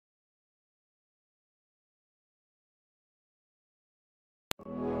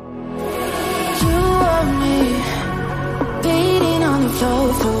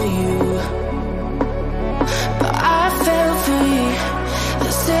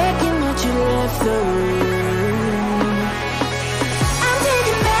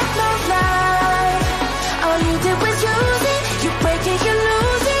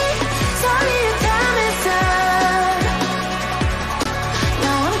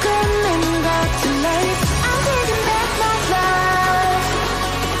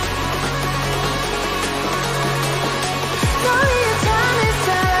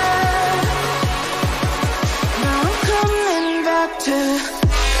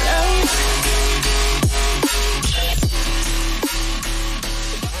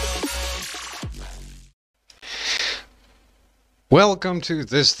Welcome to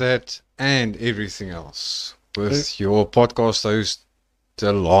This, That, and Everything Else with your podcast host,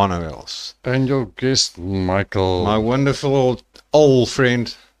 Delano Else. And your guest, Michael. My wonderful old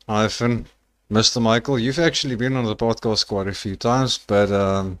friend, Ivan, Mr. Michael. You've actually been on the podcast quite a few times, but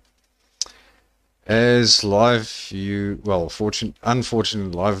as life,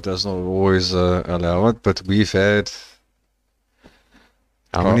 unfortunately, life does not always allow it, but we've had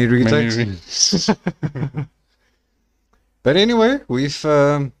how many retakes? But anyway, we've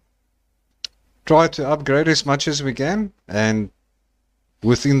tried to upgrade as much as we can, and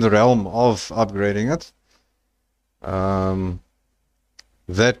within the realm of upgrading it,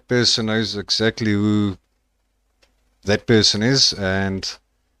 that person knows exactly who that person is, and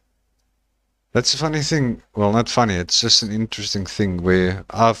that's a funny thing. Well, not funny, it's just an interesting thing where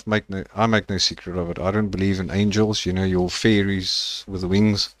I make no secret of it. I don't believe in angels, your fairies with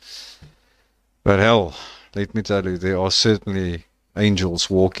wings. But hell, let me tell you, there are certainly angels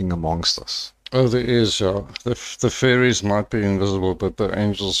walking amongst us. Oh, there is, yeah. The fairies might be invisible, but the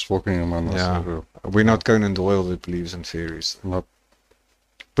angels walking among us. Yeah, we're not Conan Doyle that believes in fairies. Not.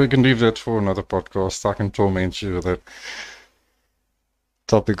 We can leave that for another podcast. I can torment you with that.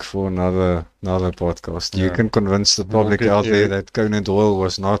 Topic for another podcast. Yeah. You can convince the public out there that Conan Doyle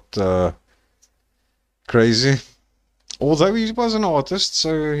was not crazy. Although he was an artist,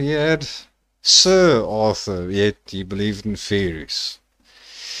 so he had Sir Arthur, yet he believed in fairies.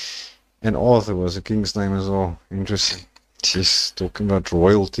 And Arthur was a king's name as well. Interesting. Just talking about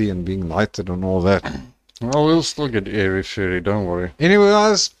royalty and being knighted and all that. Well, we'll still get airy fairy, don't worry. Anyway,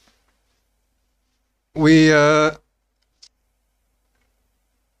 guys,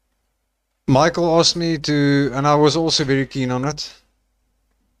 Michael asked me to, and I was also very keen on it.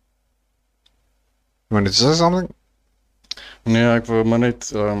 You wanted to say something? Nee, ek wou maar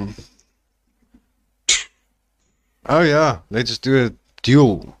net Oh yeah, let's do a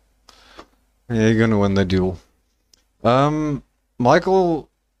duel. Yeah, you're gonna win the duel. Michael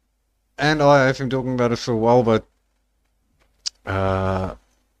and I have been talking about it for a while, but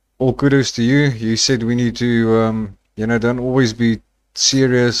all kudos to you. You said we need to, don't always be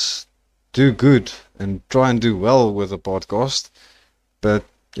serious, do good, and try and do well with the podcast. But,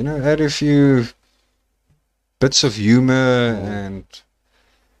 add a few bits of humor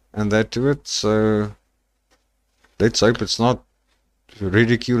and that to it. So let's hope it's not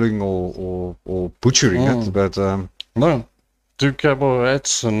ridiculing or butchering it, but no. 2 cowboy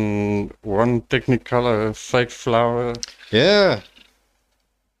hats and 1 Technicolor fake flower. Yeah.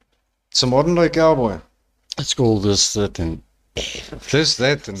 It's a modern day cowboy. It's called This, That, and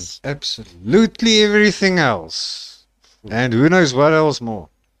absolutely everything else. And who knows what else more.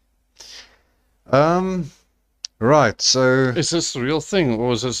 Right, so is this the real thing,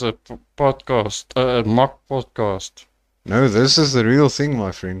 or is this a podcast, a mock podcast? No, this is the real thing,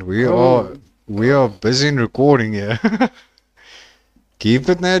 my friend. We are busy in recording here. Keep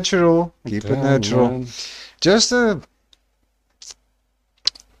it natural. Keep it natural. Man. Just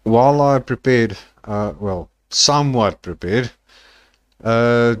while I prepared, somewhat prepared.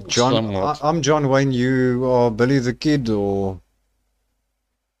 John, somewhat. I'm John Wayne. You are Billy the Kid, or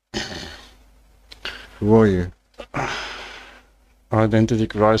who are you? Identity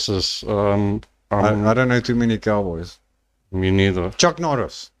crisis. I don't know too many cowboys. Me neither. Chuck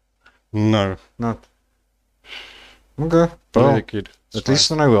Norris. No. Not. Okay. Billy the Kid. At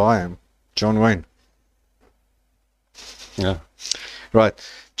least I know who I am. John Wayne. Yeah. Right.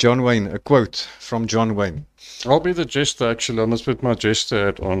 John Wayne. A quote from John Wayne. I'll be the jester, actually. I must put my jester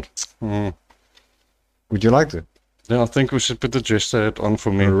hat on. Would you like to? Yeah, I think we should put the jester hat on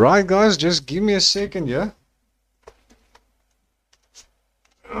for me. Right, guys. Just give me a second, yeah?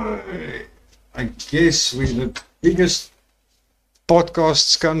 I guess when the biggest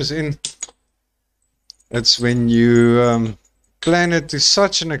podcasts comes in, it's when you plan it to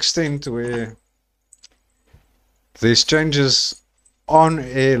such an extent where there's changes on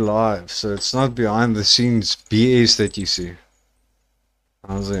air live, so it's not behind the scenes BS that you see.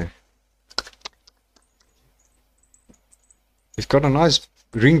 How's it? It's got a nice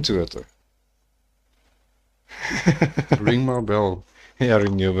ring to it though. Ring my bell. Yeah,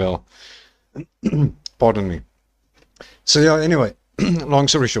 ring your bell. Pardon me. So yeah, anyway, long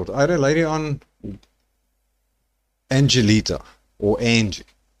story short, I had a lady on, Angelita, or Angie.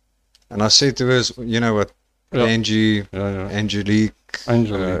 And I said to her, you know what, Yeah. Angie, Yeah. Angelique,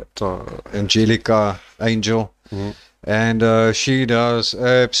 Angelica. Angel. Mhm. And she does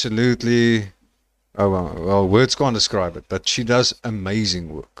absolutely, oh, well, words can't describe it, but she does amazing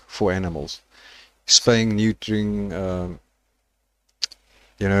work for animals. Spaying, neutering,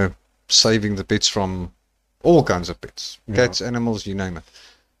 saving the pets from all kinds of pets. Yeah. Cats, animals, you name it.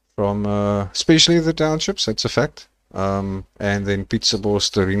 From, especially the townships, that's a fact. And then pizza boss,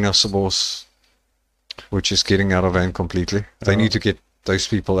 the rhinoceros, which is getting out of hand completely. They need to get those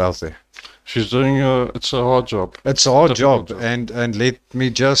people out there. She's doing it's a hard job. It's a hard Difficult job, job. and let me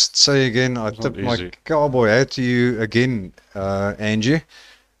just say again, I It's not tip my easy. cowboy hat to you again, Angie.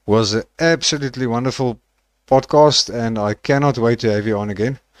 Was an absolutely wonderful podcast, and I cannot wait to have you on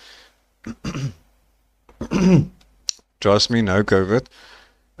again. Trust me, no COVID.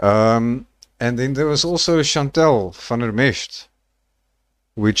 And then there was also Chantal van der Mescht,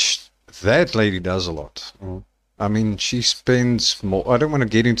 which that lady does a lot. Mm. I mean, she spends more. I don't want to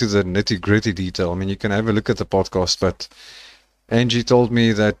get into the nitty gritty detail. I mean, you can have a look at the podcast, but Angie told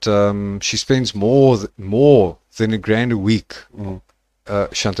me that she spends more than $1,000 a week, Mm.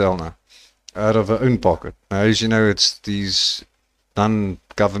 Chantal now, out of her own pocket. Now, as you know, it's these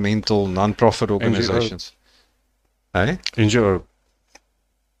non-governmental, non-profit organizations. Hey? NGO.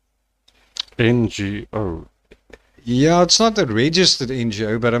 NGO. Yeah, it's not a registered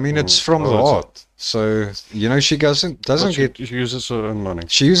NGO, but I mean, it's from the Oh, it's a- heart. So, she doesn't But get. she uses her own money.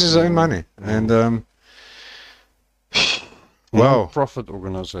 She uses her own money, and wow. Profit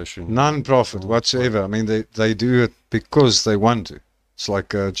organization. Non-profit whatsoever. I mean, they do it because they want to. It's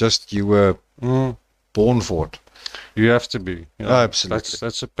like just you were Mm. born for it. You have to be. Absolutely.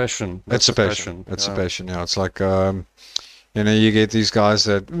 That's a passion. It's a passion. It's a yeah. passion. Yeah, it's like you get these guys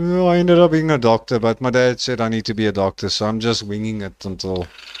that I ended up being a doctor, but my dad said I need to be a doctor, so I'm just winging it until.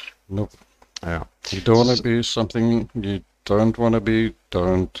 Nope. Yeah. You don't want to be something you don't want to be.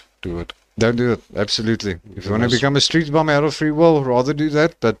 Don't do it. Don't do it. Absolutely. If you want to Yes. become a street bum out of free will, rather do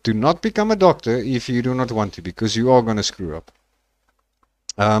that, but do not become a doctor if you do not want to, because you are going to screw up.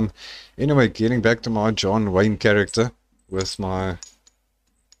 Anyway, getting back to my John Wayne character with my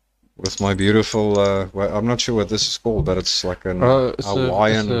beautiful. Well, I'm not sure what this is called, but it's like an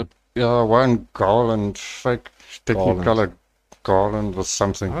Hawaiian. Hawaiian garland, fake Garland. Technicolor garland with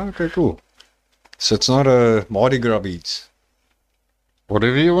something. Oh, okay, cool. So it's not a Mardi Gras beads.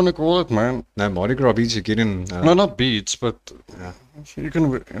 Whatever you want to call it, man. No, Mardi Gras beads you get in. No, not beads, but Yeah. you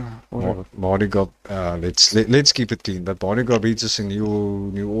can. Whatever. Mardi Gras. Let's keep it clean. But Mardi Gras beads is in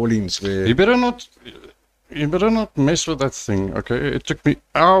New Orleans, where You better not. You better not mess with that thing, okay? It took me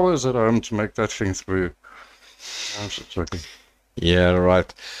hours at home to make that thing through. I'm just joking. Yeah,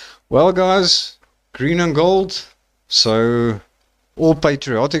 right. Well, guys, green and gold. So, all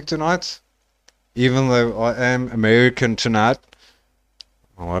patriotic tonight. Even though I am American tonight.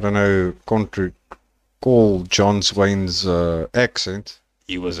 Oh, I don't know, call John Wayne's accent.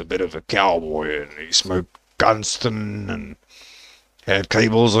 He was a bit of a cowboy and he smoked Gunston and had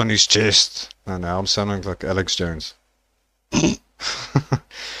cables on his chest. And now I'm sounding like Alex Jones.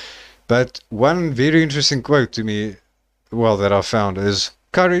 But one very interesting quote to me, well, that I found is,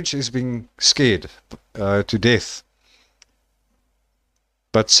 courage is being scared to death.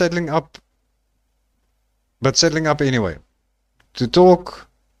 But settling up anyway. To talk,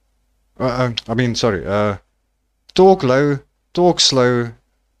 talk low, talk slow,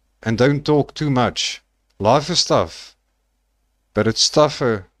 and don't talk too much. Life is tough, but it's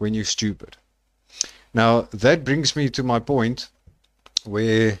tougher when you're stupid. Now, that brings me to my point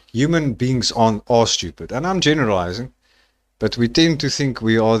where human beings are stupid. And I'm generalizing, but we tend to think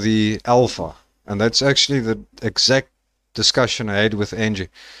we are the alpha. And that's actually the exact discussion I had with Angie,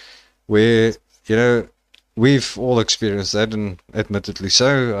 where, we've all experienced that, and admittedly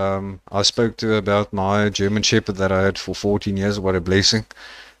so. I spoke to her about my German Shepherd that I had for 14 years. What a blessing.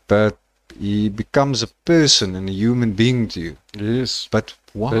 But he becomes a person and a human being to you. Yes. But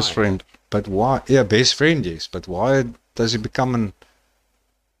why? Best friend. But why? Yeah, best friend, yes. But why does he become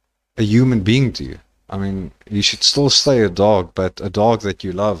a human being to you? I mean, you should still stay a dog, but a dog that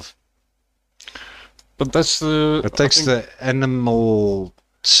you love. But that's the. It takes the animal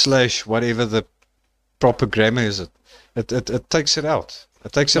 / whatever the proper grammar is. It takes it out.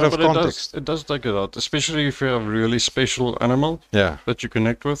 It takes it out of context. It does take it out, especially if you have a really special animal Yeah. that you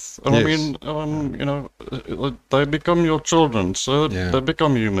connect with. And Yes. I mean, they become your children, so Yeah. they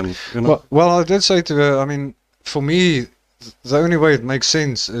become human. You know. Well, I did say to her, I mean, for me, the only way it makes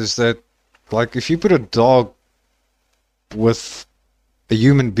sense is that, like, if you put a dog with a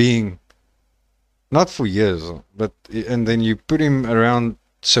human being, not for years, but and then you put him around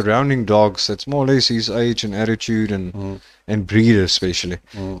surrounding dogs that's more or less his age and attitude and breed especially.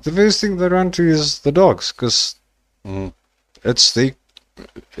 The first thing they run to is the dogs because it's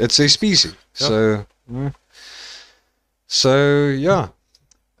their species. Yep. So yeah.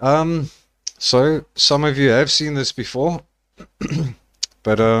 So some of you have seen this before,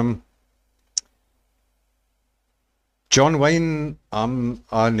 but John Wayne,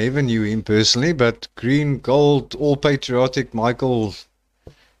 I never knew him personally, but Green Gold, all patriotic Michael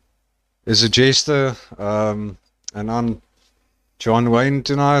is a jester, and I'm John Wayne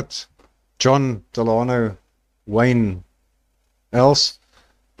tonight. John Delano Wayne else.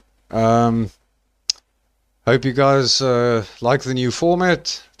 Hope you guys like the new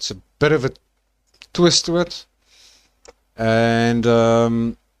format. It's a bit of a twist to it. And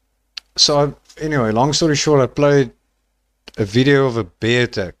so anyway, long story short, I played a video of a bear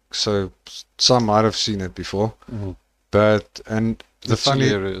attack. So some might have seen it before. But and the It's funny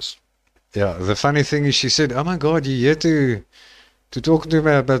hilarious. yeah, the funny thing is she said, "Oh my God, you're here to talk to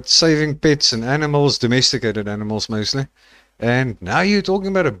me about saving pets and animals, domesticated animals mostly. And now you're talking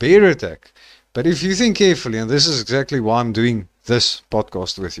about a bear attack." But if you think carefully, and this is exactly why I'm doing this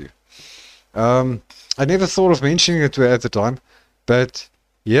podcast with you. I never thought of mentioning it to her at the time, but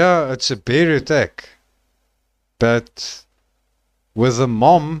yeah, it's a bear attack. But with the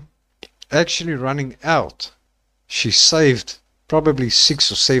mom actually running out, she saved probably 6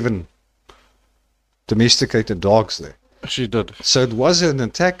 or 7 domesticated dogs there. She did. So it was an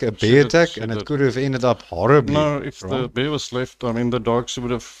attack, a She bear did, attack, she and it did. could have ended up horribly. No, if the wrong. bear was left, I mean, the dogs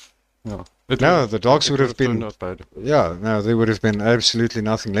would have. Yeah. No, the dogs would have turned been. out bad. Yeah, no, there would have been absolutely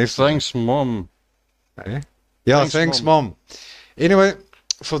nothing left. Thanks, Mom. Eh? Yeah, thanks, Mom. Anyway,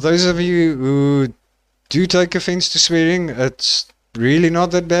 for those of you who do take offense to swearing, it's really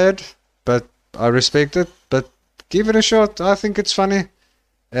not that bad, but I respect it. But give it a shot. I think it's funny.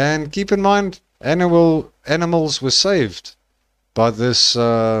 And keep in mind, animals were saved by this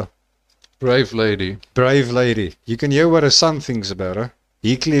Brave lady. brave lady. You can hear what her son thinks about her.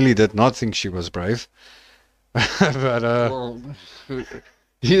 He clearly did not think she was brave. But Well, he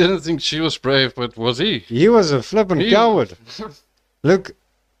didn't think she was brave, but was he? he was a flippin' He- coward. Look,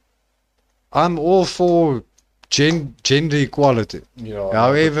 I'm all for gender equality. Yeah.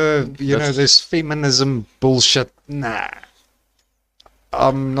 However, you know, that's- this feminism bullshit, nah.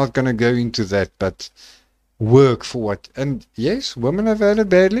 I'm not going to go into that, but work for what? And yes, women have had it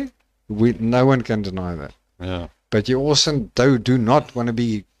badly. No one can deny that. Yeah. But you also do not want to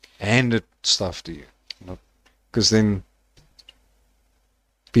be handed stuff to you. Nope. Because then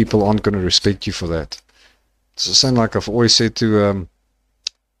people aren't going to respect you for that. It's the same like I've always said to,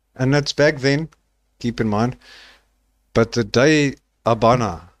 and that's back then, keep in mind. But the day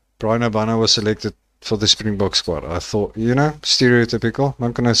Brian Abana was selected for the Springbok squad, I thought, you know, stereotypical. I'm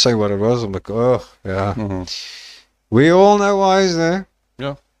not going to say what it was. I'm like, oh, yeah. We all know why he's there.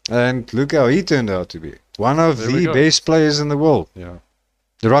 Yeah. And look how he turned out to be. One of There we the go. best players in the world. Yeah.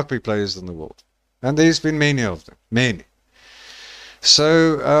 The rugby players in the world. And there's been many of them. Many.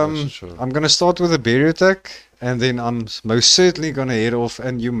 So That's for sure. I'm going to start with a bear attack. And then I'm most certainly going to head off.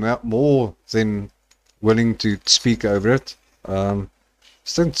 And you're more than willing to speak over it.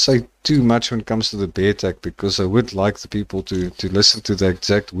 Just don't say too much when it comes to the bear attack. Because I would like the people to listen to the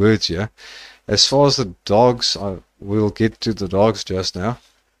exact words here. As far as the dogs, I will get to the dogs just now.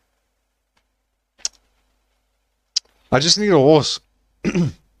 I just need a horse.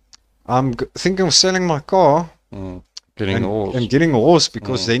 I'm thinking of selling my car Getting and, old. and getting a horse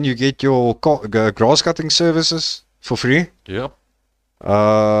because then you get your grass cutting services for free. Yep.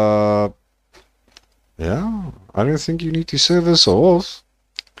 Yeah, I don't think you need to service a horse.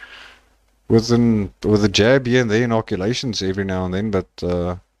 With a jab here and there, inoculations every now and then, but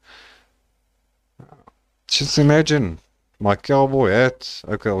just imagine my cowboy hat.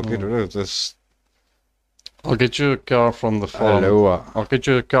 Okay, I'll get rid of this. I'll get you a car from the farm. Aloha. I'll get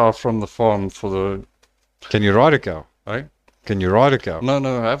you a car from the farm for the. Can you ride a cow? Eh? Can you ride a cow? No,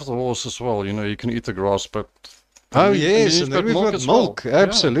 have the horse as well. You know, you can eat the grass, but. Oh, you- yes, you've and then we've got as well. milk,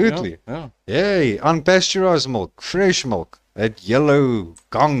 absolutely. Yeah. Yay, unpasteurized milk, fresh milk, that yellow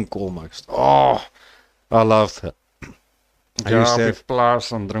gunk almost. Oh, I love that. I Ja, used op to die have, plaas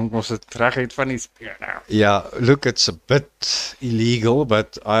dan drink ons dit reg uit van die speen af. yeah, look, it's a bit illegal,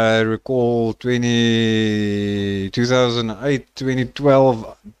 but I recall 2008,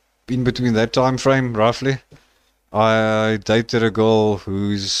 2012, in between that time frame, roughly, I dated a girl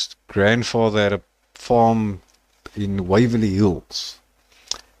whose grandfather had a farm in Waverly Hills.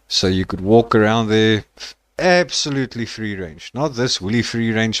 So you could walk around there, absolutely free range. Not this woolly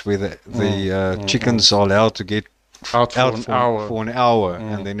free range where the chickens are allowed to get Out for out an hour. for an hour,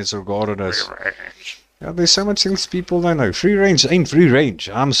 and then it's regarded as. Yeah, there's so much things people don't know. Free range ain't free range.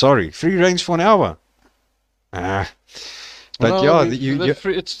 I'm sorry. Free range for an hour. Ah. But No, yeah, they're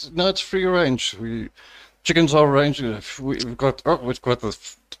free, it's free range. Chickens are range. We've got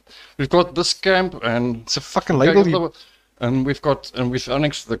this camp, and it's a fucking label. And we've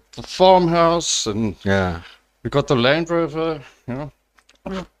annexed the farmhouse, and Yeah. we've got the Land Rover. You know,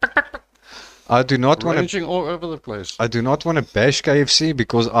 I do not want to. ranging all over the place. I do not want to bash KFC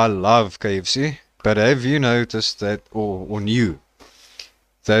because I love KFC. But have you noticed that, or knew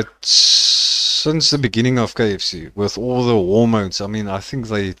that since the beginning of KFC, with all the hormones, I mean, I think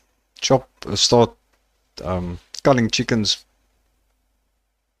they start culling chickens.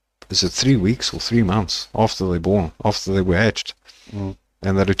 Is it 3 weeks or 3 months after they're born, after they were hatched, and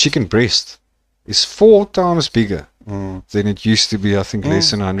that a chicken breast is 4 times bigger than it used to be, I think, less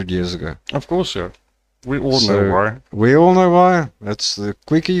than 100 years ago. Of course, yeah. We all know why. We all know why. That's the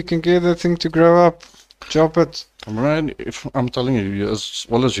quicker you can get that thing to grow up, chop it. Man, if I'm telling you, as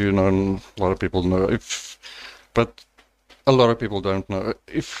well as you know, and a lot of people know, but a lot of people don't know.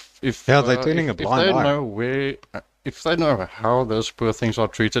 They're turning a blind eye. If they know how those poor things are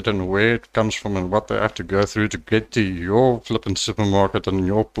treated and where it comes from and what they have to go through to get to your flipping supermarket and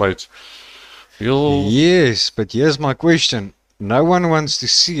your plate, Yes, but here's my question. No one wants to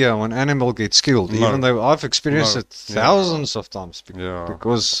see how an animal gets killed, even though I've experienced it thousands of times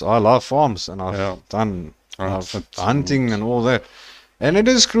because I love farms and I've done hunting and all that. And it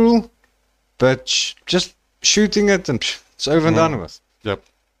is cruel, but just shooting it and it's over and done with. Yep.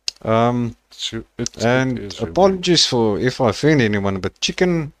 And apologies for if I offend anyone, but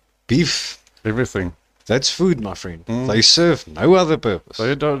chicken, beef, everything. That's food, my friend. They serve no other purpose.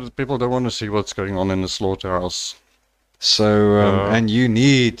 People don't want to see what's going on in the slaughterhouse. So, and you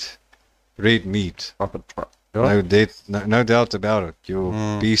need red meat. No doubt about it. Your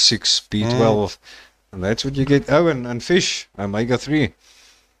B6, B12, and that's what you get. Oh, and fish, omega-3.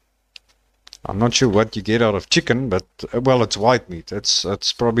 I'm not sure what you get out of chicken, but, well, it's white meat. That's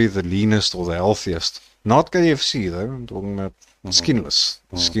probably the leanest or the healthiest. Not KFC, though. I'm talking about skinless.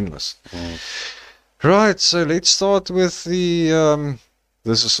 Skinless. Right, so let's start with the,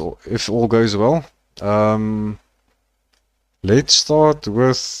 this is all, if all goes well. Let's start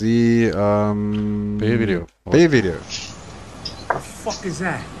with the, bear video. Bear video. What the fuck is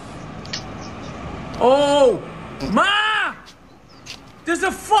that? Oh! Ma! There's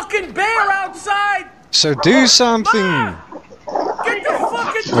a fucking bear outside! So do something! Ma! Get the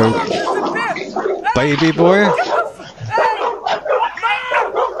fucking dog! There's a bear! Hey! Baby boy! Hey! Ma!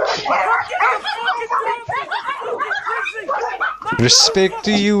 Come get the fucking dog! There's a fucking grizzly! Respect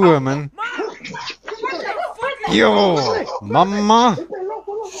to you, woman. Ma! Yo, mama.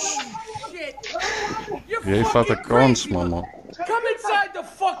 Shit! You're Jy vat 'n fucking kans, crazy. mama. Come inside the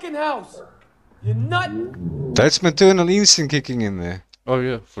fucking house! You nut! That's maternal instinct kicking in there. Oh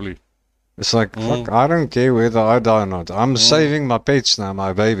yeah, fully. It's like, fuck, I don't care whether I die or not. I'm saving my pets now,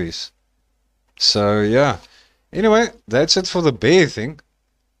 my babies. So, yeah. Anyway, that's it for the bear thing.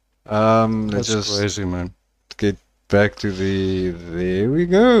 Let's That's just crazy, man. get back to there we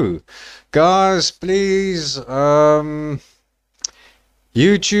go. Guys, please,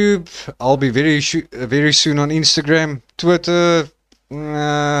 YouTube, I'll be very soon on Instagram, Twitter.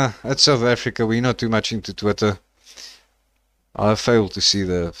 At South Africa, we're not too much into Twitter. I failed to see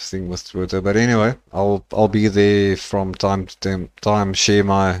the thing with Twitter, but anyway, I'll be there from time to time, share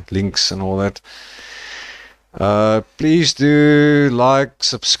my links and all that. Please do like,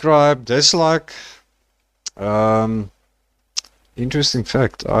 subscribe, dislike. Interesting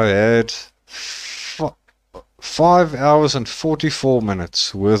fact, I had 5 hours and 44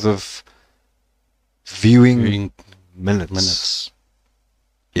 minutes worth of viewing minutes.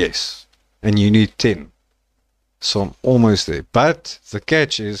 Yes, and you need 10. So I'm almost there. But the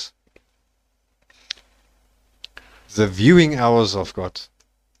catch is the viewing hours I've got.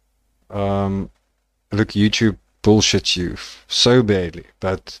 Look, YouTube bullshits you so badly,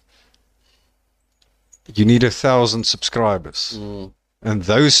 but you need 1,000 subscribers. And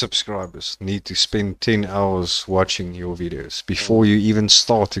those subscribers need to spend 10 hours watching your videos before you even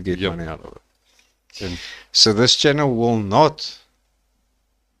start to get money out of it. So this channel will not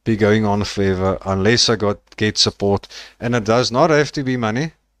be going on forever unless I get support, and it does not have to be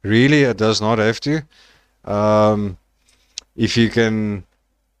money. Really, it does not have to. If you can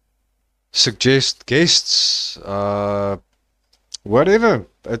suggest guests, whatever,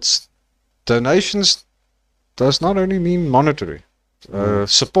 it's donations does not only mean monetary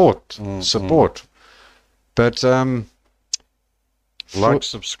support, support, but Like,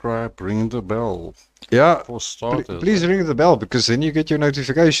 subscribe, ring the bell yeah, for starters. please ring the bell because then you get your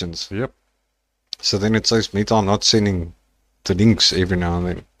notifications. Yep. So then it saves me time not sending the links every now and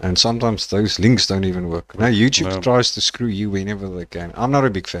then. And sometimes those links don't even work. Now YouTube No. tries to screw you whenever they can. I'm not a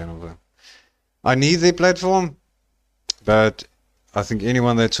big fan of them. I need their platform, but I think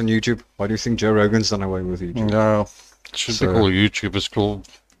anyone that's on YouTube, why do you think Joe Rogan's done away with YouTube? No, it should be So- called YouTube. It's called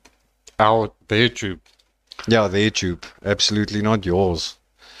their tube. Yeah, their tube. Absolutely not yours.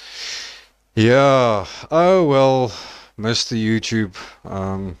 Yeah. Oh, well, Mr. YouTube.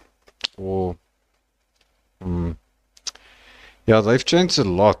 Or. Yeah, they've changed a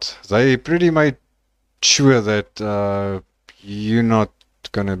lot. They pretty made sure that you're not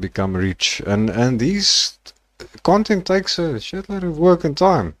going to become rich. And these content takes a shitload of work and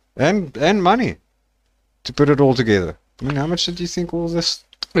time. And money to put it all together. I mean, how much did you think all this?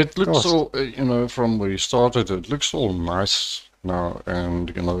 It looks Cost. all, from where you started, it looks all nice now, and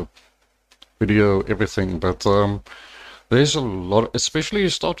video, everything. But there's a lot, especially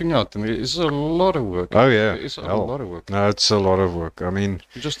starting out, and there is a lot of work. Oh, yeah. There is a Hell. lot of work. No, it's a lot of work. I mean,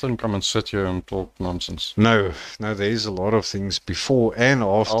 You just don't come and sit here and talk nonsense. no, there's a lot of things before and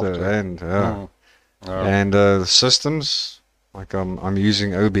after, After. and No. No. and the systems. Like I'm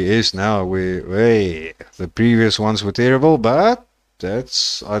using OBS now, where the previous ones were terrible, but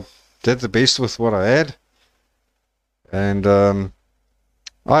I did the best with what I had, and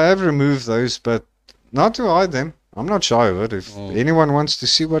I have removed those, but not to hide them. I'm not shy of it. If anyone wants to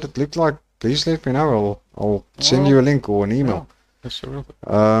see what it looked like, please let me know. I'll send you a link or an email. That's the real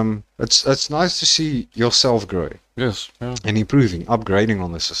thing. It's nice to see yourself growing Yes, yeah, and improving, upgrading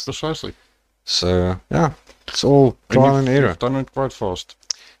on the system. precisely. So yeah, it's all trial and error. You've done it quite fast.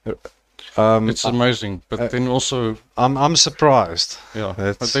 Um, It's amazing, but then also, I'm surprised. yeah,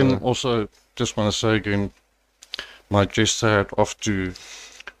 That's, but then also, just want to say again, my chest hat off to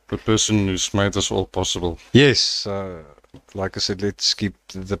the person who's made this all possible. Yes, like I said, let's keep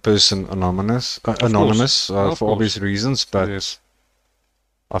the person anonymous, Of for course. obvious reasons. But Yes.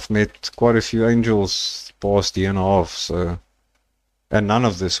 I've met quite a few angels the past year and a half, so and none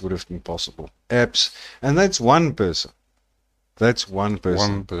of this would have been possible. Apps, and that's one person. That's one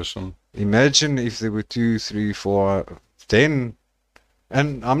person. One person. Imagine if there were 2, 3, 4, 10,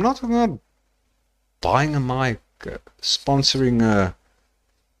 and I'm not talking about buying a mic, sponsoring a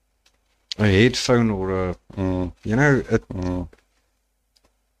headphone or a, Mm, mm.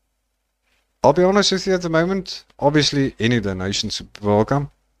 I'll be honest with you at the moment, obviously any donations would be welcome,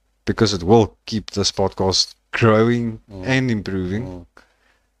 because it will keep this podcast growing and improving.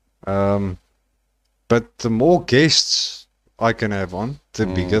 But the more guests I can have on, the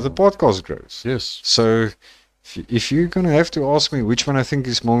bigger the podcast grows. Yes. So if you're going to have to ask me which one I think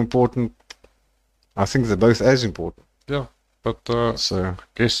is more important, I think they're both as important. Yeah. But So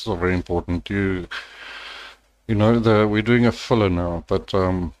guests are very important. We're doing a filler now, but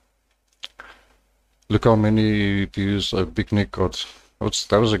look how many views Big Nick got.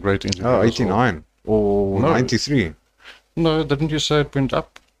 That was a great interview. as well. 89 or No. 93. No, didn't you say it went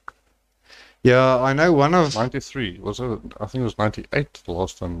up? Yeah, I know one of 93. Was it? I think it was 98 the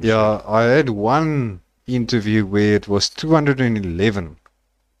last time. Yeah, I had one interview where it was 211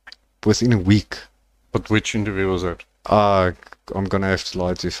 within a week. But which interview was that? I'm gonna have to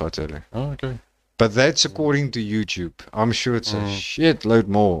lie to you if I tell you. Oh, okay. But that's according to YouTube. I'm sure it's a shitload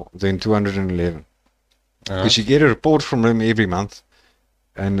more than 211. Because you get a report from them every month.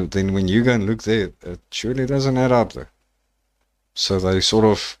 And then when you go and look there, it surely doesn't add up there. So they sort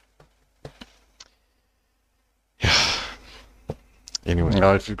of... Yeah. Anyway.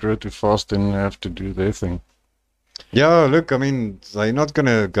 Yeah, if you grow too fast, then you have to do their thing. Yeah, look, I mean, they're not going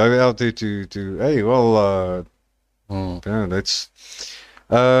to go out there to hey, well, yeah, that's...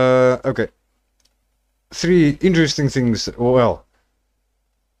 okay. 3 interesting things,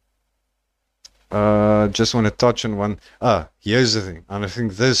 just want to touch on one. Here's the thing, and I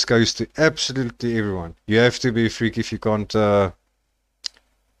think this goes to absolutely everyone. You have to be a freak if you can't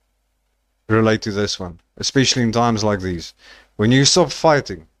relate to this one, especially in times like these. When you stop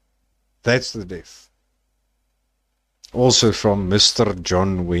fighting, that's the death. Also from Mr.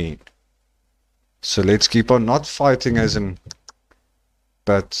 John Wayne. So let's keep on not fighting as in,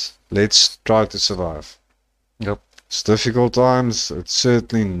 but let's try to survive. Yep. It's difficult times. It's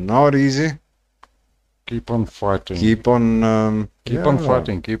certainly not easy. Keep on fighting. Keep on on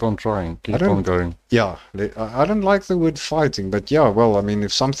fighting. Keep on trying. Keep don't- on going. Yeah, I don't like the word fighting, but yeah, well, I mean,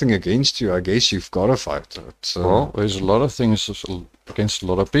 if something against you, I guess you've got to fight. It's, Well, there's a lot of things against a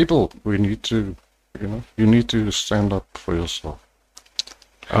lot of people. We need to You know, you need to stand up for yourself.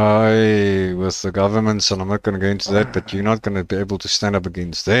 With the governments, and I'm not going to go into that, but you're not going to be able to stand up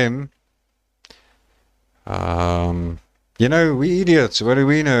against them. You know, we idiots, what do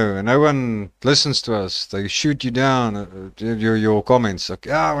we know? No one listens to us. They shoot you down, your comments. Like,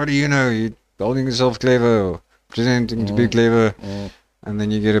 what do you know? You're holding yourself clever, or pretending to be clever. And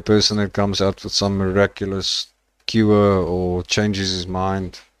then you get a person that comes out with some miraculous cure or changes his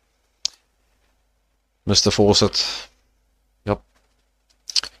mind. Mr. Fawcett. Yep.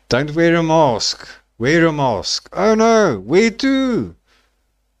 Don't wear a mask. Wear a mask. Oh no, where to?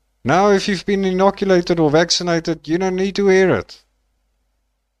 Now if you've been inoculated or vaccinated, you don't need to wear it.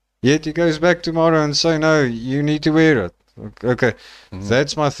 Yet he goes back tomorrow and say, no, you need to wear it. Okay,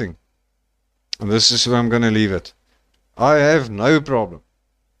 that's my thing. And this is where I'm going to leave it. I have no problem.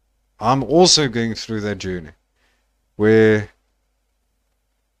 I'm also going through that journey where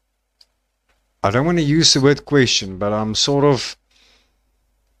I don't want to use the word question, but I'm sort of,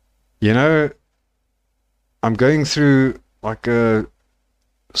 you know, I'm going through like a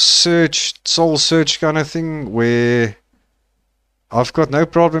soul search kind of thing where I've got no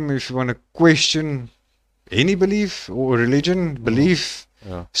problem if you want to question any belief or religion, belief,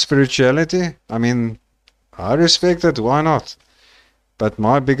 spirituality. I mean, I respect it, why not? But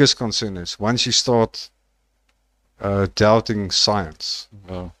my biggest concern is once you start doubting science,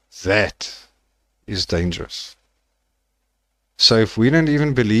 that is dangerous. So if we don't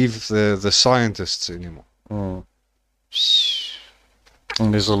even believe the scientists anymore.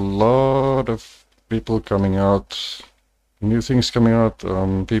 And there's a lot of people coming out, new things coming out,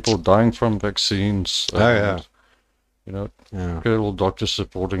 people dying from vaccines. And, you know, little doctors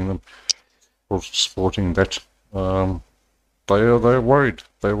supporting them, or supporting that. They're worried.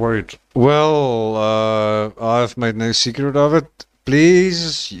 They're worried. Well, I've made no secret of it.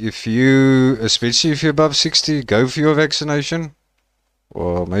 Please, especially if you're above 60, go for your vaccination.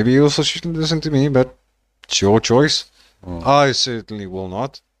 Well, maybe you also shouldn't listen to me, but it's your choice. I certainly will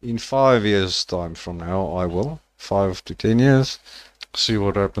not. In 5 years' time from now, I will. 5 to 10 years. See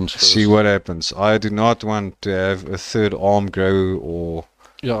what happens first. See what happens. I do not want to have a third arm grow or...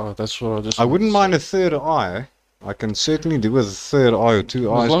 Yeah, that's what I just... I wouldn't mind a third eye. I can certainly do with a third eye or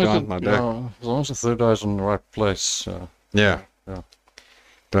two eyes behind my back. As long as the third eye's in the right place. Yeah.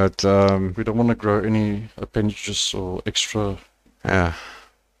 But... we don't want to grow any appendages or extra... Yeah.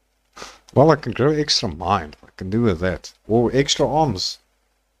 Well, I can grow extra mind. I can do with that. Or extra arms.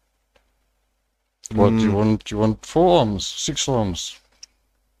 What do you want? Do you want 4 arms? 6 arms?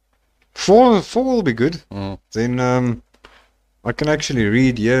 4 will be good. Then I can actually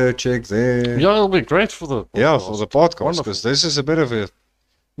read here, check there. Yeah, it'll be great for the podcast. Yeah, for the podcast. Because this is a bit of a,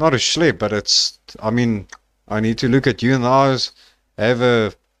 not a schlep, but it's, I mean, I need to look at you in the eyes, have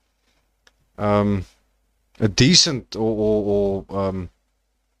a decent or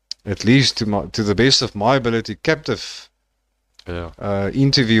at least to the best of my ability, captive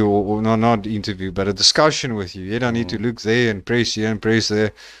interview, or not interview, but a discussion with you. Yet I need to look there and press here and press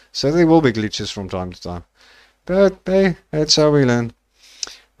there. So there will be glitches from time to time. But hey, that's how we learn.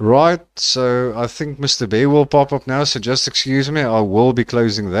 Right, so I think Mr. Bear will pop up now, so just excuse me, I will be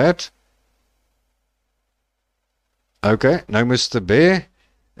closing that. Okay, no Mr. Bear.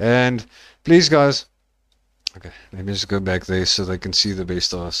 And please guys, okay, let me just go back there so they can see the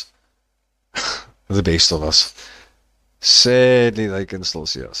best of us. The best of us. Sadly, they can still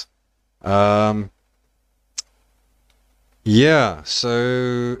see us. Yeah,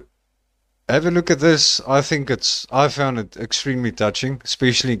 so have a look at this. I found it extremely touching,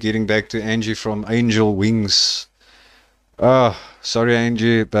 especially getting back to Angie from Angel Wings. Sorry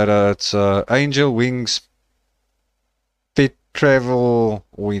Angie, but it's Angel Wings Pet Travel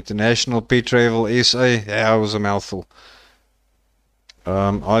or International Pet Travel SA. Yeah, it was a mouthful.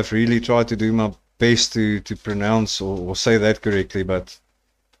 I've really tried to do my best to pronounce or say that correctly, but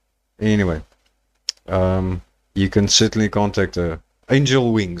anyway, you can certainly contact her.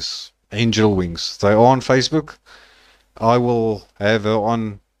 Angel Wings. Angel Wings. They are on Facebook. I will have her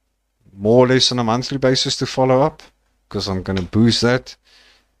on more or less on a monthly basis to follow up, because I'm going to boost that.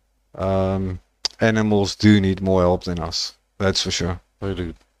 Animals do need more help than us. That's for sure. They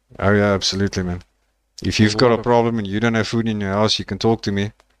do. Oh yeah, absolutely, man. If you've got a problem and you don't have food in your house, you can talk to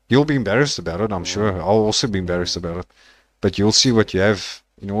me. You'll be embarrassed about it, I'm sure. I'll also be embarrassed about it. But you'll see what you have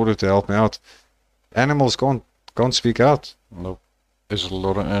in order to help me out. Animals can't speak out. Nope. There's a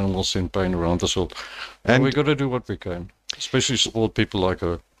lot of animals in pain around the world. And we got to do what we can. Especially support people like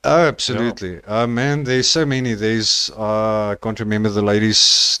her. Oh, absolutely. Man, there's so many. There's, I can't remember the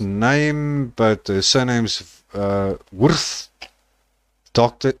lady's name, but the surname's Worth.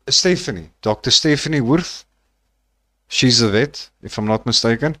 Dr. Stephanie Worth. She's a vet, if I'm not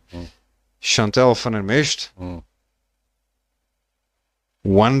mistaken. Chantal van der Mesht.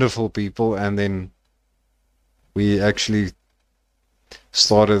 Wonderful people. And then we actually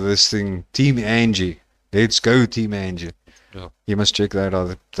started this thing, Team Angie. Let's go, Team Angie. Yeah. You must check that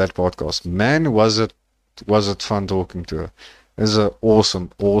out, that podcast. Man, was it fun talking to her. Is an awesome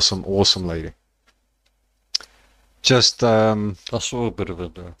lady. Just I saw a bit of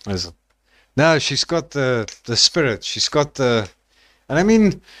it though. is it? No, she's got the spirit. She's got the, and I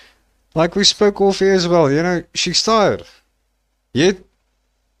mean, like we spoke off here as well. You know, she's tired, yet,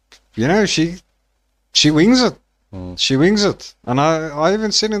 you know, she wings it. She wings it, and I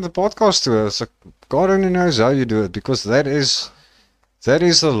even said in the podcast to her, it's like, God only knows how you do it, because that is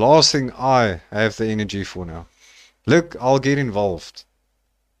the last thing I have the energy for now. Look, I'll get involved,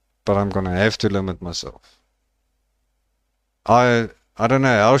 but I'm gonna have to limit myself. I don't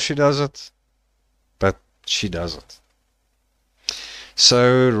know how she does it, but she does it.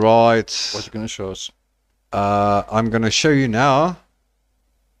 So, right. What you gonna show us? I'm gonna show you now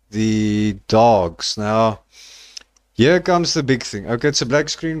the dogs. Now, here comes the big thing. Okay, it's a black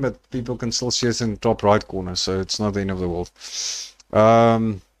screen, but people can still see it in the top right corner, so it's not the end of the world.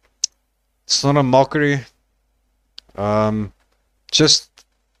 It's not a mockery. Just,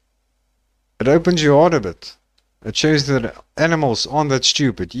 it opens your heart a bit. It shows that animals aren't that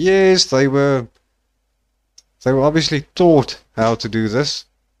stupid. Yes, they were obviously taught how to do this.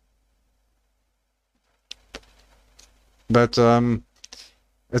 But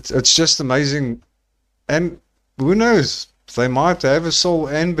it's just amazing. And who knows? They might have a soul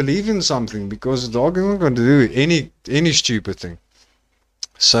and believe in something, because the dog isn't going to do any stupid thing.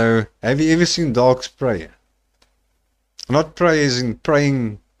 So, have you ever seen dogs pray? Not pray as in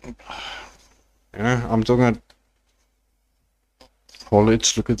praying. You know, I'm talking about. Well,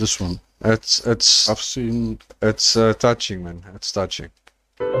 let's look at this one. It's I've seen. It's touching, man. It's touching.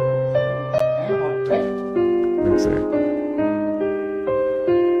 Let's see.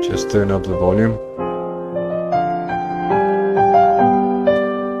 Just turn up the volume.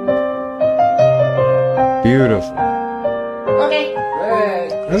 Beautiful. Okay.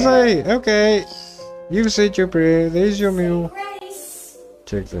 I say, okay. You said your prayer. There's your meal.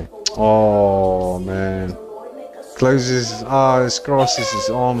 Check that. Oh man. Closes his eyes, crosses his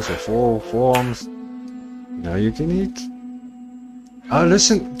arms, or forearms. Now you can eat. Oh,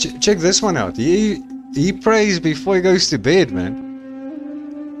 listen, check this one out. He prays before he goes to bed, man.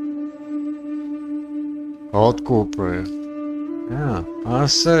 Hardcore prayer. Yeah, I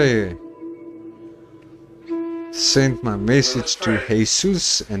say. Sent my message to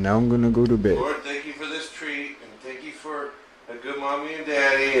Jesus, and now I'm gonna go to bed. Lord, thank you for this treat, and thank you for a good mommy and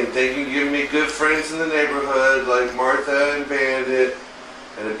daddy, and thank you for giving me good friends in the neighborhood like Martha and Bandit,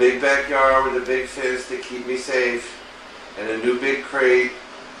 and a big backyard with a big fence to keep me safe, and a new big crate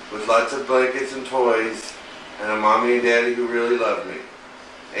with lots of blankets and toys, and a mommy and daddy who really love me.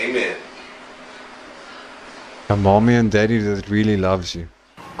 Amen. A mommy and daddy that really loves you.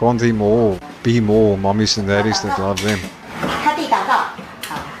 Can't be more mommies and daddies that love them. 他弟祷告，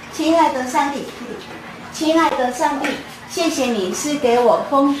好，亲爱的上帝，亲爱的上帝，谢谢你赐给我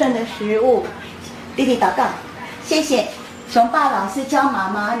丰盛的食物。弟弟祷告，谢谢熊爸老师教妈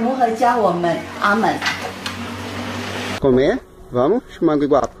妈如何教我们。阿门。 Comer? Vamos, Chimango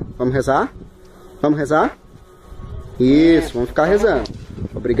Iguapo. Vamos rezar? Vamos rezar? Isso, vamos ficar rezando.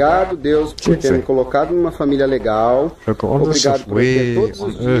 Obrigado, Deus, por ter me colocado numa família legal. Obrigado por ter todos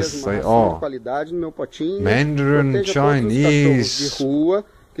os dias uma ração de qualidade no meu potinho. Mandarin, Proteja todos os cachorros de rua,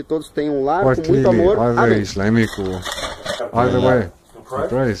 que todos tenham um lar com muito amor. Amém. Islamic or either way.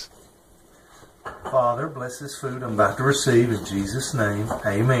 Praise. Father, bless this food I'm about to receive in Jesus' name.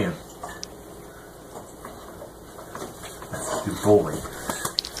 Amen. Good boy.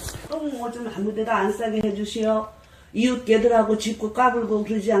 똥을 좀 아무 데도 안 싸게 해주시오. 이웃개들하고 짚고 까불고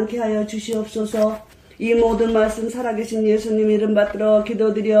그러지 않게 하여 주시옵소서. 이 모든 말씀 살아계신 예수님 이름 받들어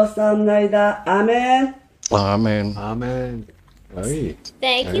기도드리옵사옵나이다. 아멘. Amen. Amen. Hey.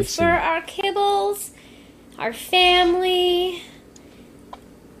 Thank you for our kibbles, our family,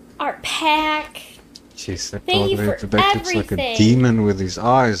 our pack. Jeez, that Thank you dog for looks like a everything. demon with his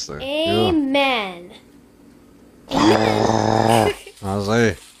eyes though. Amen. I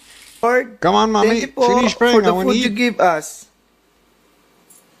say, Lord, come on, mommy, thank you po finish praying. for the I want to food you eat. give us.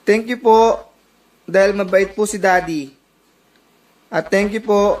 Thank you po dahil mabait po si Daddy. At thank you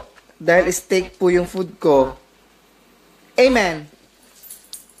po dahil steak po yung food ko. Amen.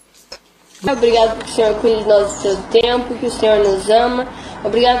 Obrigado porque o Senhor cuida do nosso seu tempo, que o Senhor nos ama.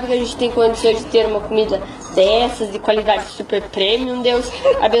 Obrigado porque a gente tem condições de ter uma comida dessas, de qualidade super premium, Deus.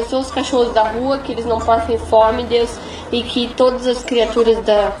 Abençoa os cachorros da rua, que eles não passem fome, Deus. E que todas as criaturas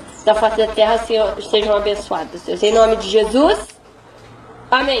da face da terra sejam abençoadas, Deus. Em nome de Jesus.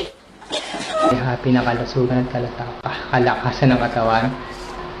 Amém. Pinakalusugan at kalakasan ng katawan.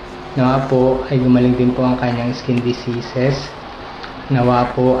 Nawa po ay gumaling din po ang kanyang skin diseases.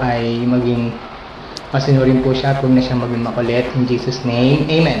 Nawa po ay maging masunurin po siya at huwag na siya maging makulit. In Jesus' name,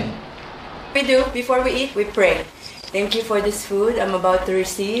 Amen. We do, before we eat, we pray. Thank you for this food I'm about to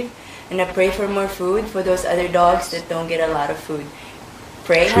receive. And I pray for more food for those other dogs that don't get a lot of food.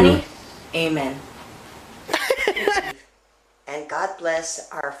 Pray, honey. Amen. And God bless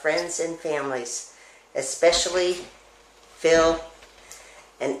our friends and families, especially Phil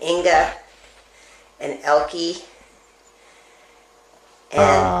and Inga and Elkie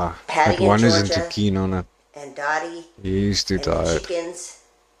and Patty that one and isn't Georgia too keen on it. and Dottie He's too and the tired. chickens.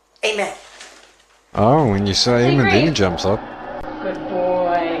 Amen. Oh, when you say amen, then he jumps up. Good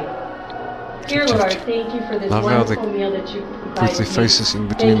boy. Dear Lord, thank you for this Love how they wonderful meal that you put provided their me. faces in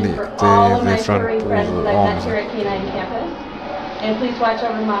between Thank you for all of my their front furry or friends the that I've met arms. here at K9 Campus. And please watch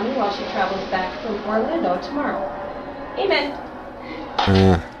over Mommy while she travels back from Orlando tomorrow. Amen.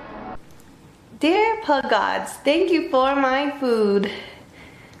 Dear Pug Gods, thank you for my food.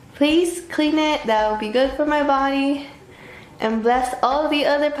 Please clean it, that will be good for my body. And bless all the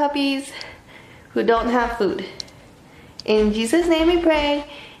other puppies who don't have food. In Jesus' name we pray.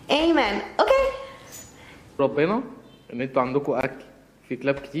 Amen. Okay. ربنا ان انتوا عندكم اكل في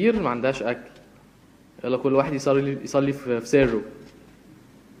كلاب كتير ما عندهاش اكل يلا كل واحد يصلي في سره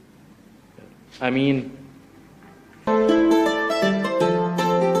امين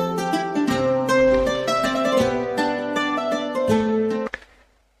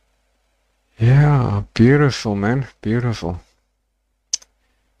Yeah, beautiful, man. Beautiful.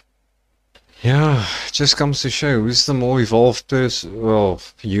 Yeah, just comes to show who's the more evolved person. Well,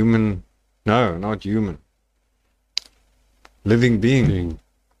 human. No, not human. Living being.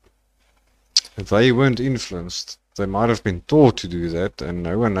 If they weren't influenced, they might have been taught to do that, and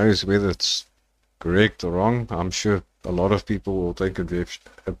no one knows whether it's correct or wrong. I'm sure a lot of people will take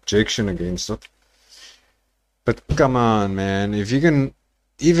objection against it. But come on, man. If you can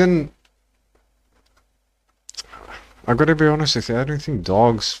even... I gotta be honest with you, I don't think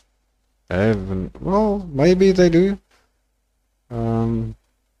dogs have... Well, maybe they do.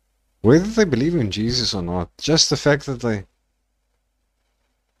 Whether they believe in Jesus or not, just the fact that they...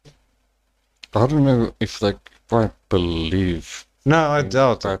 I don't know if they quite believe. No, I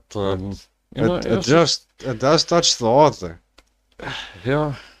doubt that. You know, it does touch the heart, though.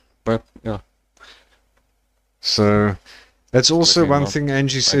 Yeah, but yeah. So that's also Definitely one not thing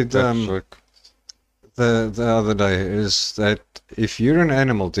Angie like said that, the other day, is that if you're an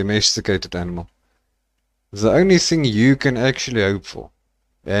animal, domesticated animal, the only thing you can actually hope for,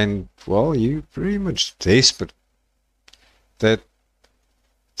 and well, you pretty much desperate, that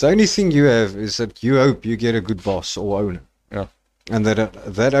the only thing you have is that you hope you get a good boss or owner. Yeah. And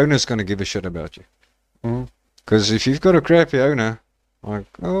that owner's going to give a shit about you. Mhm. Because if you've got a crappy owner, like,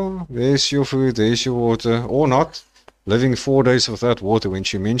 oh, there's your food, there's your water, or not, living 4 days without water, when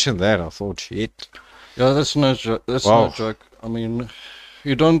she mentioned that, I thought, shit. Yeah, that's no joke. That's Wow. no joke. I mean,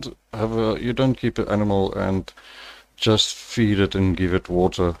 you don't keep an animal and just feed it and give it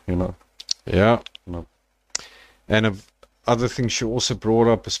water, you know. Yeah. No. And other thing she also brought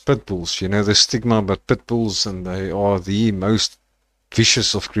up is pit bulls. You know, the stigma about pit bulls, and they are the most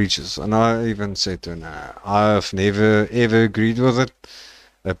vicious of creatures. And I even said to her, nah, I've never ever agreed with it.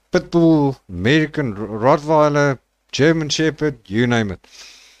 A pit bull, American Rottweiler, German Shepherd, you name it.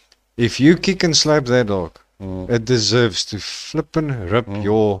 If you kick and slap that dog, it deserves to flippin' rip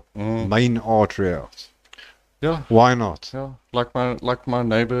your main artery out. Yeah. Why not? Yeah. Like my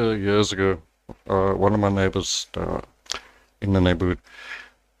neighbor years ago, one of my neighbors in the neighborhood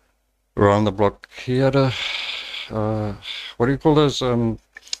around the block, he had a what do you call those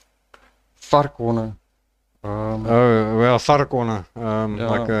varkhonden? Oh, well, varkhonden.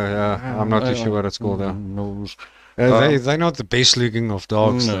 I'm not too sure what it's called now. Nose. They're not the best looking of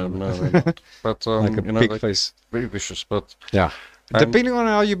dogs. No, they're not. But like a you know, big they're face. very vicious. But yeah, and depending on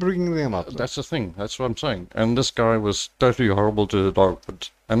how you're bringing them up. that's the thing. That's what I'm saying. And this guy was totally horrible to the dog.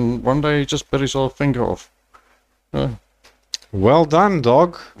 And one day he just bit his whole finger off. Yeah. Well done,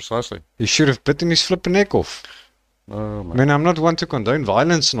 dog. Precisely. He should have bitten his flipping neck off. Oh, I mean, I'm not one to condone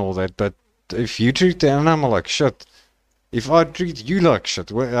violence and all that, but if you treat the animal like shit, if I treat you like shit,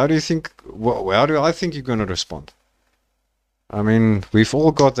 how do you think? How do I think you're going to respond? I mean, we've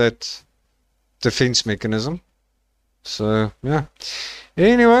all got that defense mechanism. So yeah.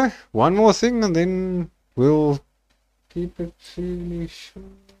 Anyway, one more thing and then we'll keep it fairly short.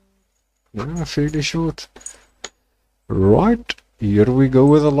 Yeah, fairly short. Right, here we go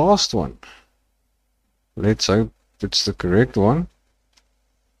with the last one. Let's hope it's the correct one.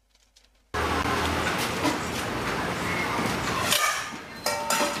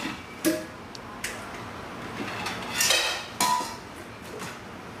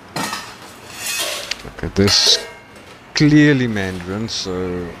 Okay, this clearly Mandarin,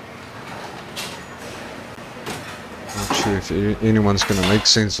 so not sure if anyone's gonna make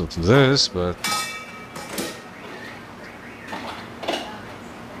sense of this, but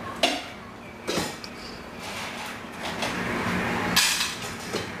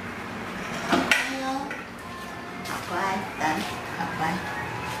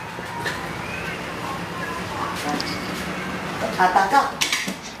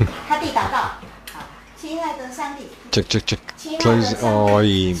check. Close. Oh,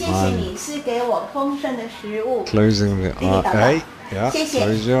 man. Closing the eye. Yeah.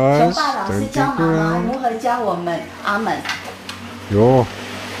 Close your eyes. Don't look around. Yo.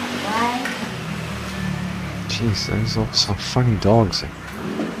 Jeez, those are some funny dogs.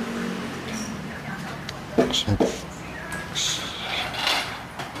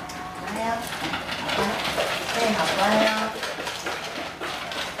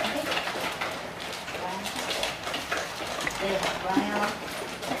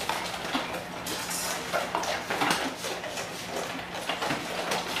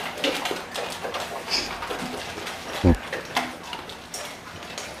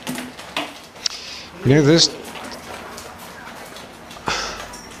 Yeah, this.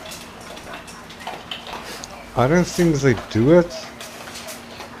 I don't think they do it.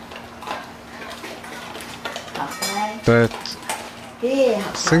 But the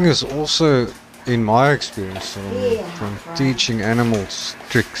thing is also, in my experience from teaching animals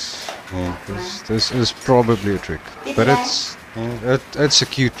tricks, this is probably a trick. But it's a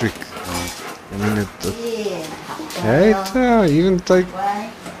cute trick. I mean, even take.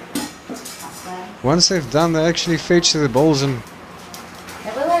 Once they've done, they actually fetch the balls and.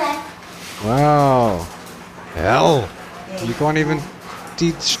 Wow. Hell. You can't even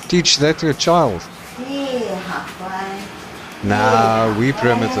teach that to a child. Nah, we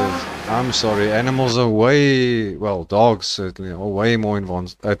primitive. I'm sorry. Animals are way, well, dogs certainly are way more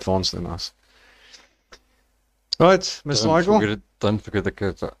advanced than us. Right, Mr. Michael? Don't forget the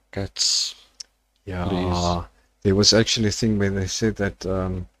cats. Yeah. Please. There was actually a thing where they said that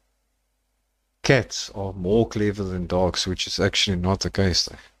cats are more clever than dogs, which is actually not the case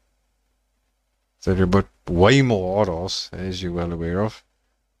though. They're but way more hard-ass, as you're well aware of,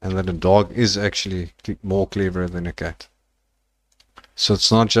 and that a dog is actually more clever than a cat. So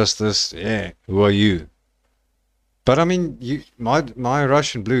it's not just this, yeah, who are you? But I mean, my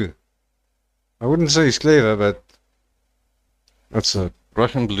Russian blue, I wouldn't say he's clever, but that's a...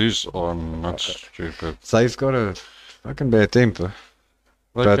 Russian blues are not stupid. They've got a fucking bad temper.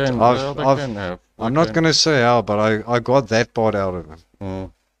 They But can have. I'm not going to say how, but I got that part out of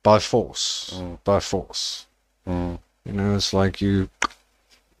him. By force. By force. You know, it's like you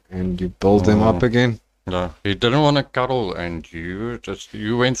build them up again. No, he didn't want to cuddle, and you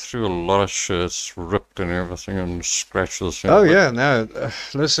went through a lot of shirts, ripped and everything, and scratches. Oh yeah, no,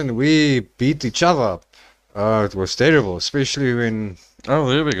 listen, we beat each other up. It was terrible, especially when... Oh,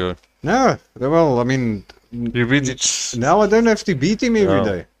 there we go. No, well, I mean... You beat it. Now I don't have to beat him every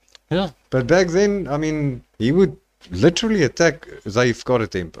day. Yeah. But back then, I mean, he would literally attack. They've got a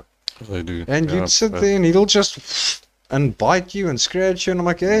temper. They do. And you'd sit there and he'll just... and bite you and scratch you, and I'm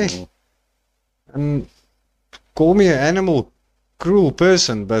like, hey... And call me an animal cruel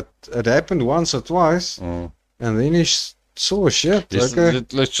person, but it happened once or twice, and then he saw shit. Yes, Okay.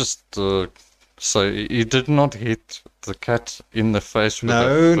 let's just say he did not hit the cat in the face. With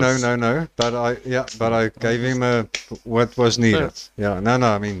No. But I gave him what was needed. Yeah. No.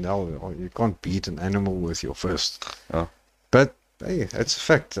 I mean, no, you can't beat an animal with your fist. Yeah. But hey, it's a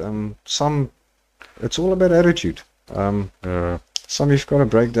fact. It's all about attitude. Some you've got to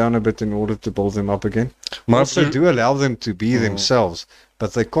break down a bit in order to build them up again. Also, do allow them to be themselves,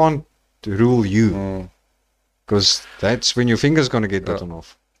 but they can't rule you, because that's when your finger's going to get bitten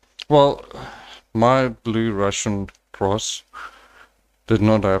off. Well, my blue Russian cross did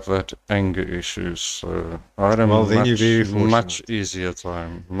not have that anger issue, so I had a much easier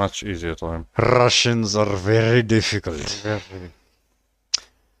time. Much easier time. Russians are very difficult.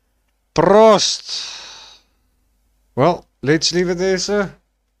 Prost! Well, let's leave it there, sir.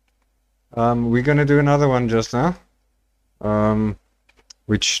 We're going to do another one just now.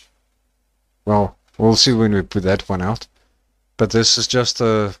 Which, well, we'll see when we put that one out. but this is just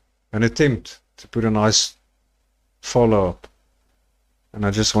an attempt to put a nice follow-up. And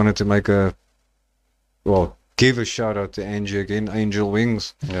I just wanted to give a shout out to Angie again, Angel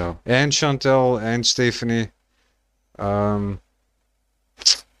Wings. Yeah. And Chantel and Stephanie.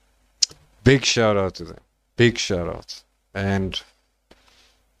 Big shout out to them. Big shout out. And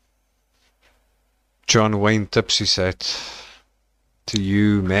John Wayne Tipsy said to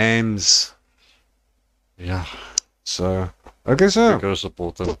you, mams. Yeah. So, okay, so. Go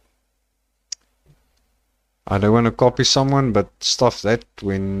support them. I don't want to copy someone, but stuff that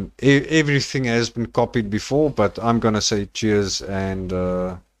when everything has been copied before, but I'm going to say cheers and,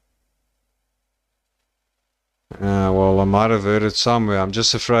 well, I might have heard it somewhere. I'm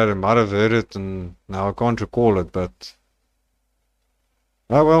just afraid I might have heard it and now I can't recall it, but,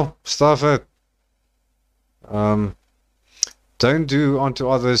 oh well, stuff it. Don't do unto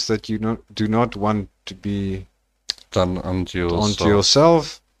others that you do not want to be done unto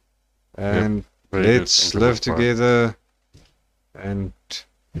yourself. And yep. Let's live together and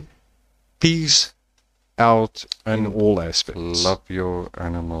peace out in all aspects. Love your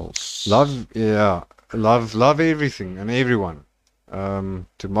animals. Love everything and everyone.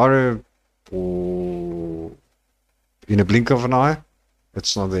 Tomorrow, or in a blink of an eye,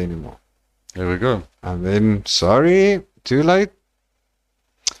 it's not there anymore. There we go. And then, sorry, too late.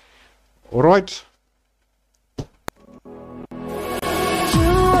 All right.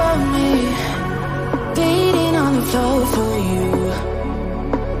 Beating on the floor for you,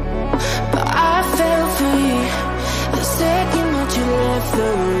 but I fell free the second that you left the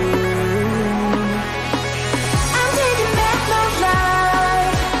room. I'm taking back my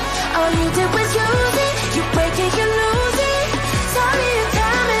life. All you did was use it. You break it, you lose it. Sorry, your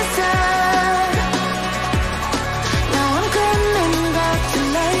time is up. Now I'm coming back to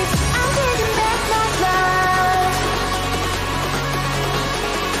life. I'm taking back my life.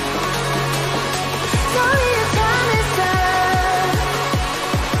 Sorry, your time is up.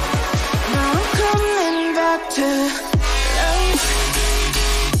 Now I'm coming back to